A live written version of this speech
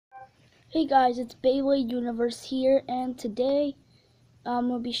Hey guys, it's Beyblade Universe here, and today I'm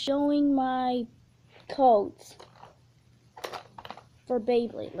going to be showing my codes for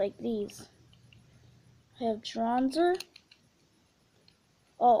Beyblade, like these. I have Dronzer.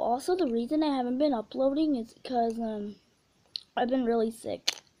 Oh, also the reason I haven't been uploading is because I've been really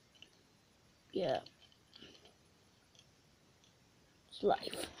sick. Yeah. It's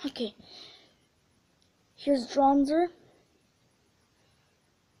life. Okay. Here's Dronzer.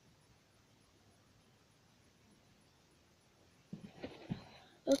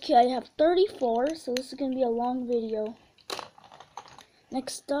 Okay, I have 34, so this is going to be a long video.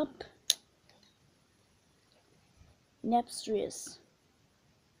 Next up, Nepstrius.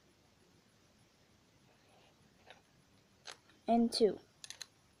 N2.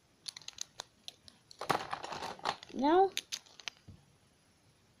 Now,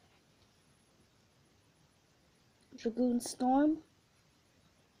 Dragoon Storm.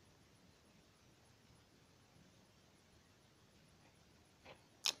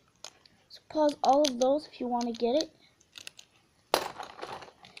 So pause all of those if you want to get it.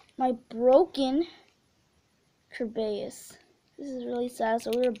 My broken Kerbeus. This is really sad.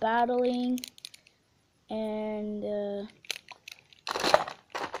 So we were battling, and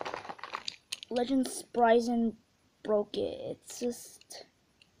Legend Spryzen broke it. It's just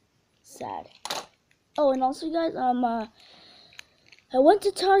sad. Oh, and also, guys, I went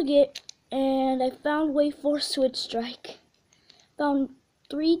to Target and I found Wave 4 Switch Strike. Found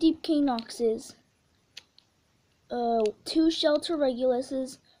 3 Deep K Noxes, 2 Shelter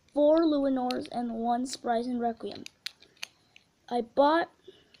Reguluses, 4 Luinors, and 1 Spryzen Requiem. I bought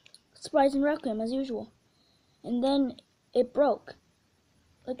Spryzen Requiem as usual, and then it broke.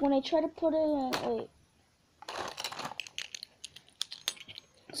 Like when I tried to put it in, wait.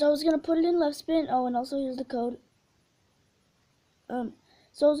 So I was gonna put it in left spin. Oh, and also here's the code.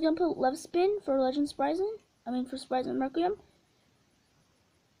 So I was gonna put left spin for Legend Spryzen. For Spryzen Requiem,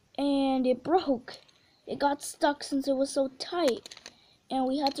 and it broke. It got stuck since it was so tight, and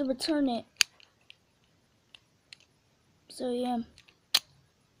we had to return it. So yeah.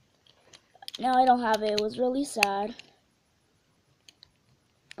 Now I don't have it. It was really sad.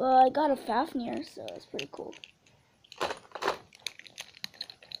 But I got a Fafnir, so it's pretty cool.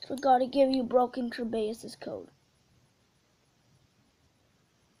 Forgot to give you Broken Kerbeus' code.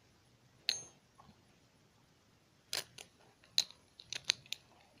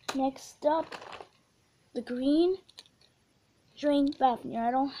 Next up, the green Drain Fafnir. I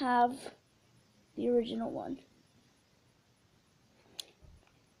don't have the original one.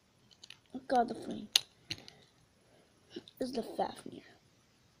 Oh god, the flame. This is the Fafnir.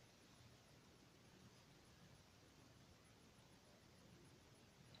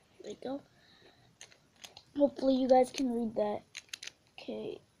 There you go. Hopefully you guys can read that.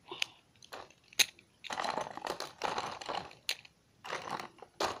 Okay.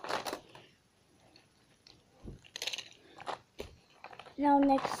 Now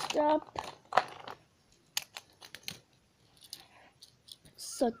next up,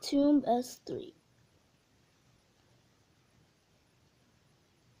 Satumb S3.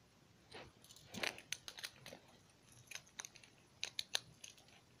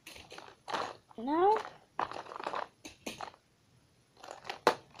 Now,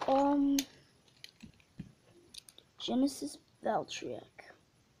 Genesis Valtryek.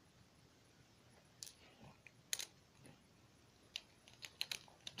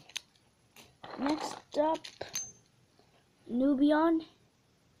 Next up, Nubion.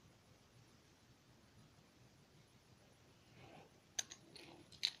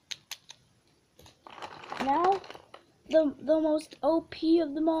 Now, the most OP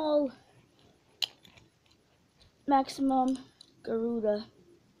of them all, Maximum Garuda.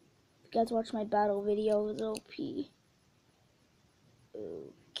 If you guys watch my battle video, it was OP.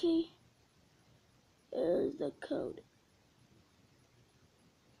 Okay, there's the code.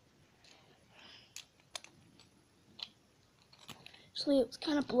 Actually, it was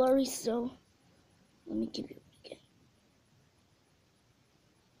kind of blurry, so let me give you it again.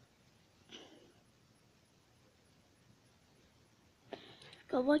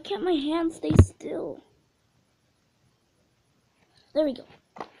 God, why can't my hand stay still? There we go.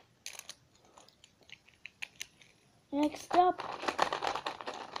 Next up,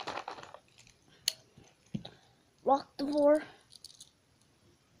 Rockdivore,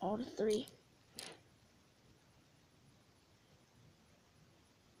 all to 3.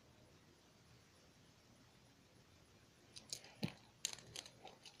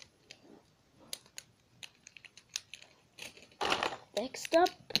 Next up,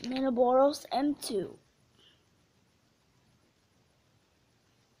 Minoboros M2.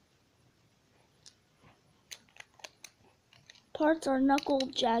 parts are Knuckle,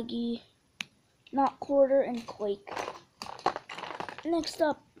 Jaggy, Not Quarter, and Quake. Next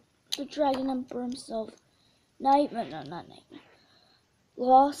up, the Dragon Emperor himself. Nightmare, no, not Nightmare.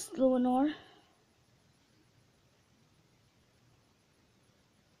 Lost, Luinor.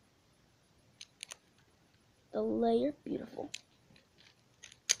 The layer, beautiful.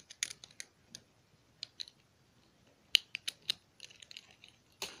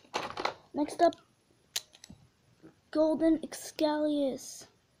 Next up, Golden Excalius.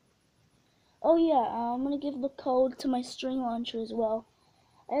 Oh yeah, I'm gonna give the code to my string launcher as well.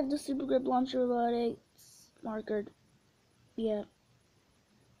 I have the Super Grip launcher, but it's markered. Yeah.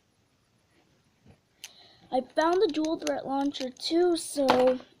 I found the dual threat launcher too,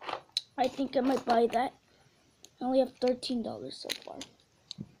 so I think I might buy that. I only have $13 so far.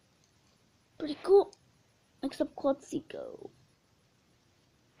 Pretty cool. Next up, Quetzalcoatl.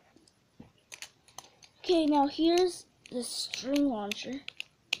 Okay, now here's the string launcher.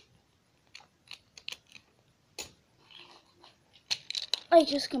 I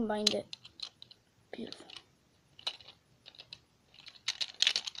just combined it. Beautiful.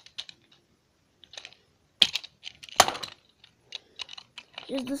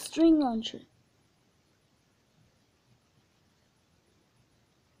 Here's the string launcher.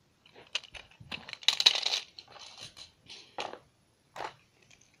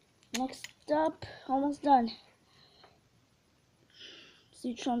 Next up, almost done.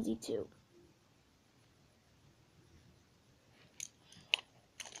 Sutron Z2.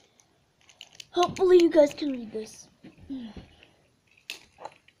 Hopefully you guys can read this.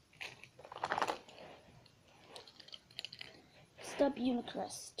 Stop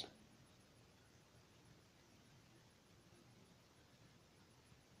Unicrest.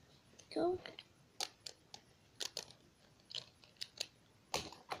 Go.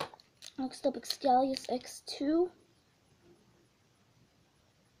 Next up, Excalius X2.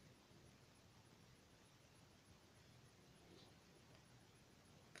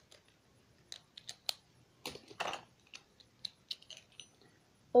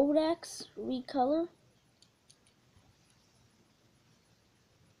 Odax Recolor.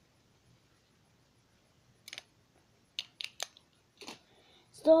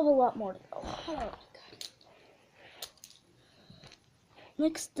 Still have a lot more to go. Oh my god.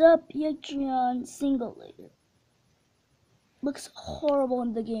 Next up, Yatreon Single Layer. Looks horrible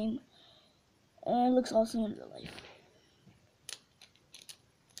in the game, and looks awesome in real life.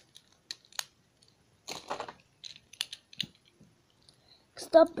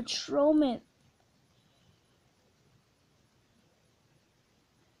 Next up, Patrolman.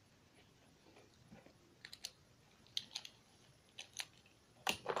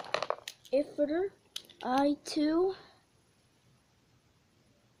 Ifter I2.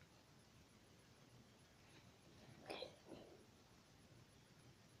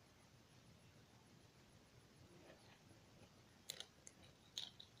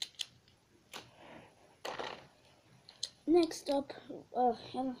 Next up,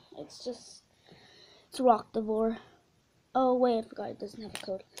 it's Rockdivore. Oh wait, I forgot it doesn't have a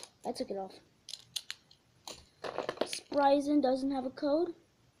code. I took it off. Spryzen doesn't have a code,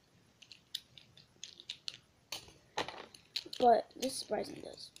 but this Spryzen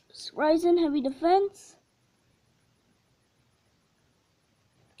does. Spryzen Heavy Defense.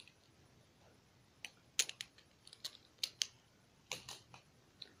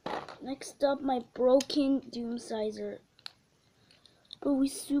 Next up, my broken Doomsizer. But we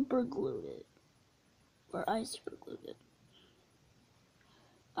super glued it. Or I super glued it.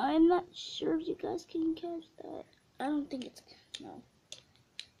 I'm not sure if you guys can catch that. I don't think it's, no.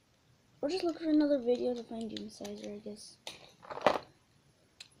 We'll just look for another video to find Doomsizer, I guess.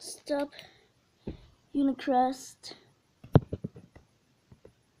 Next up, Unicrest.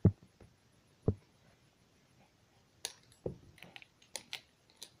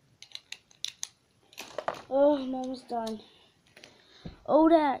 Oh, I'm almost done.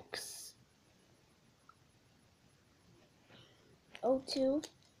 Odax. O2.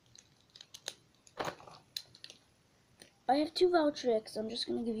 I have two Valtrix. I'm just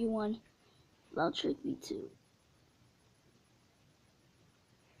gonna give you one. Valtric V2.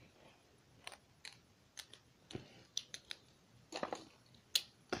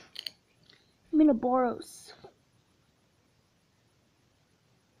 Minaboros.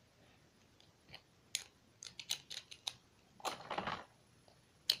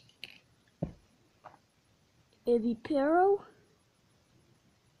 Evipero.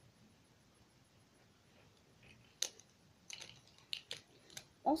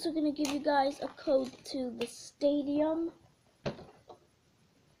 Also gonna give you guys a code to the stadium. I'm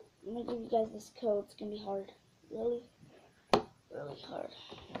gonna give you guys this code. It's gonna be hard. Really? really hard.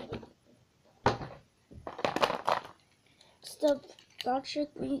 Stuff voucher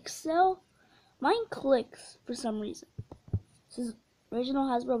Excel. Mine clicks for some reason. This is original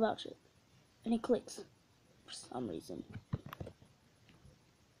Hasbro voucher, and it clicks for some reason.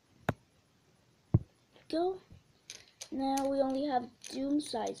 Go. Now we only have Doom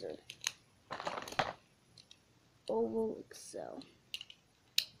Sizer. Oval Excel.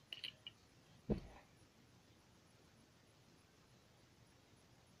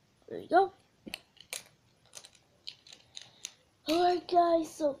 There you go. Alright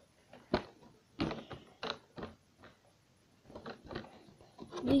guys, so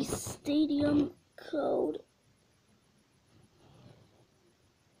the stadium code.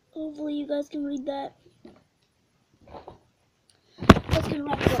 Hopefully you guys can read that. That's gonna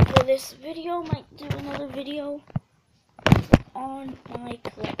wrap it up for this video. Might do another video on my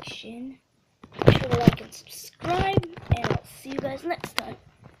collection. Make sure to like and subscribe, and I'll see you guys next time.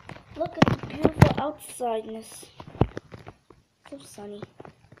 Look at the beautiful outsideness. So sunny.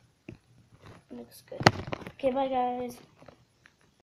 It looks good. Okay, bye guys.